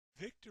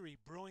Victory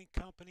Brewing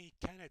Company,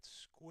 Kennett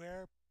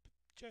Square,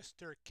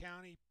 Chester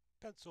County,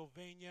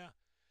 Pennsylvania,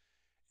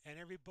 and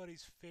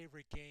everybody's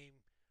favorite game,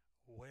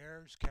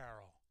 Where's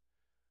Carol?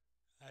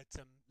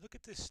 Look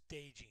at this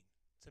staging.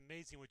 It's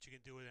amazing what you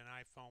can do with an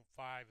iPhone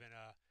 5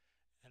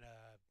 and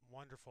a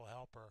wonderful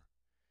helper.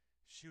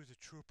 She was a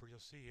trooper. You'll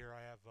see here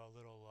I have a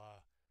little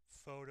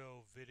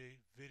photo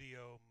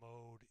video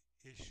mode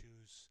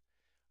issues.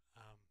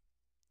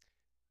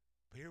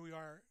 Here we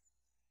are.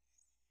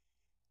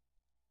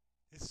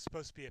 This is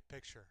supposed to be a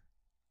picture.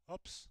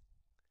 Oops.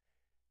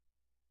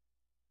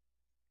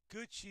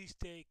 Good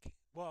cheesesteak.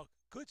 Well,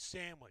 good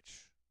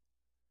sandwich.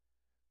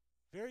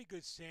 Very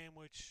good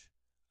sandwich,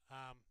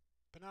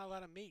 but not a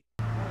lot of meat.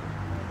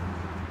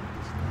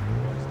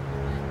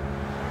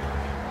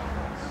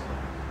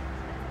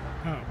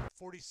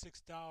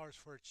 $46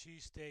 for a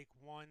cheesesteak,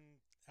 1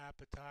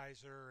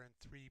 appetizer, and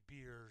 3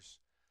 beers.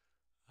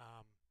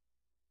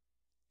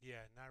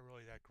 Yeah, not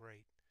really that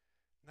great.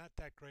 Not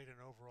that great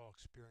an overall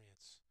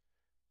experience.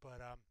 But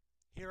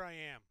here I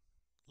am,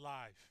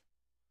 live.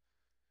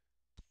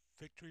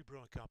 Victory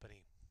Brewing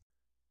Company.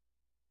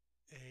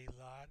 A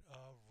lot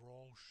of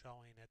roll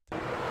showing at the...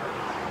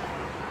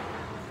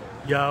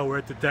 Yo, we're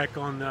at the deck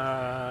on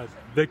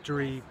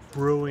Victory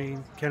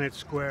Brewing, Kennett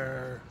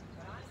Square,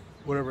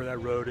 whatever that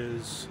road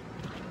is.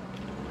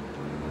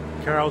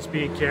 Carol's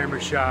being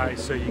camera shy,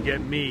 so you get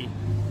me.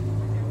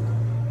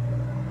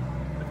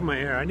 Look at my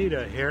hair. I need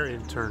a hair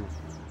intern.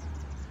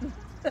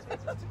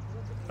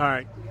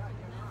 Alright.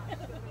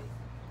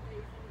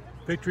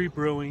 Victory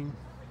Brewing,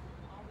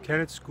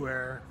 Kennett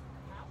Square.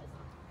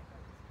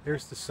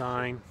 Here's the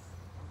sign.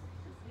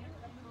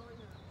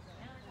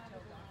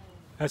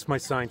 That's my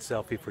signed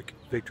selfie for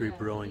Victory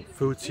Brewing.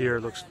 Food's here,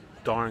 looks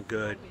darn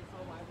good.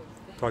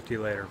 Talk to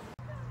you later.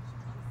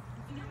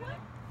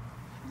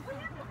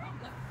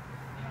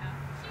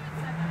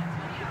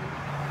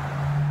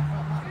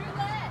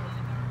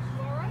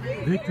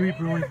 Victory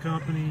Brewing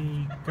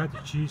Company, got the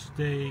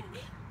cheesesteak.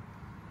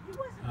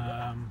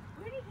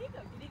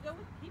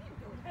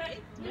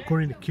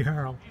 According to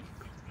Carol,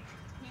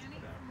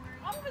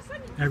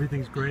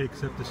 everything's great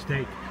except the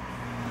steak.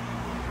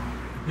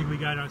 I think we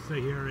got to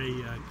say here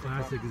a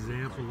classic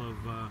example of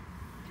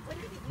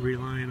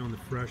relying on the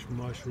fresh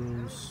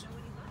mushrooms,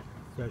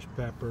 fresh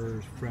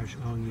peppers, fresh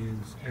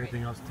onions,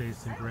 everything else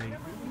tasting great.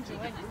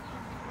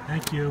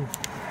 Thank you.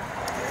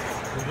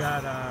 We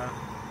got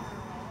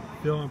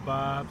Bill and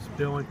Bob's,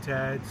 Bill and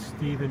Ted's,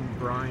 Steve and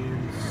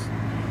Brian's,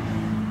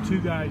 Two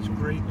Guys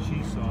Great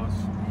Cheese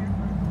Sauce.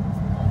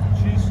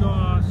 Cheese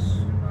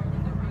sauce,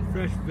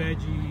 fresh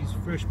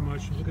veggies, fresh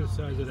mushrooms. Look at the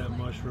size of that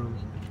mushroom.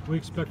 We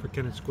expect for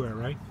Kennett Square,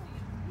 right?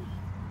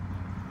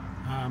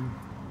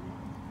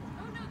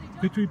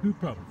 Victory Brew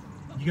Pub.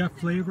 You got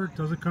flavor,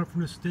 doesn't come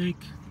from the steak,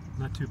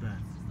 not too bad.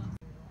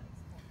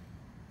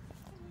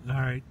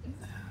 Alright,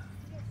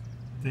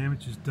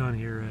 damage is done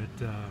here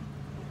at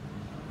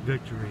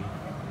Victory.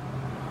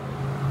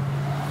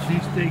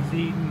 Cheesesteak's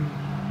eaten.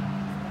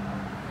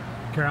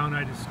 Carol and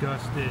I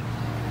discussed it,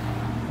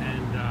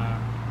 and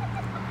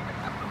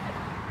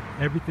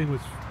everything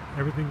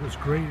was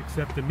great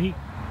except the meat.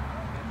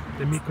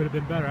 The meat could have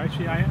been better.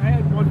 Actually, I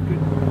had one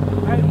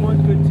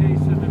good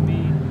taste of the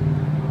meat,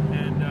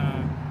 and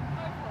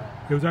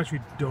it was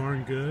actually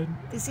darn good.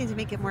 They seem to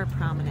make it more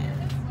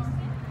prominent.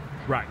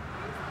 Right.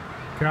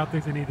 Carol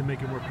thinks they need to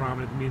make it more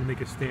prominent, to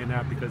make it stand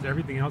out, because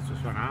everything else was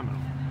phenomenal.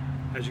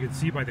 As you can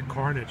see by the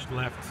carnage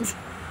left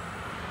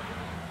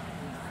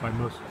by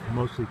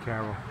mostly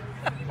Carol,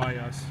 by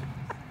us.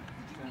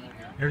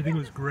 Everything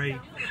was great.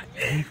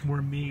 Need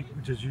more meat,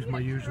 which is my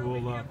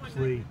usual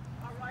plea.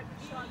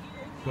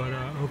 But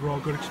overall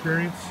good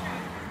experience.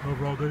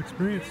 Overall good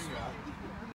experience.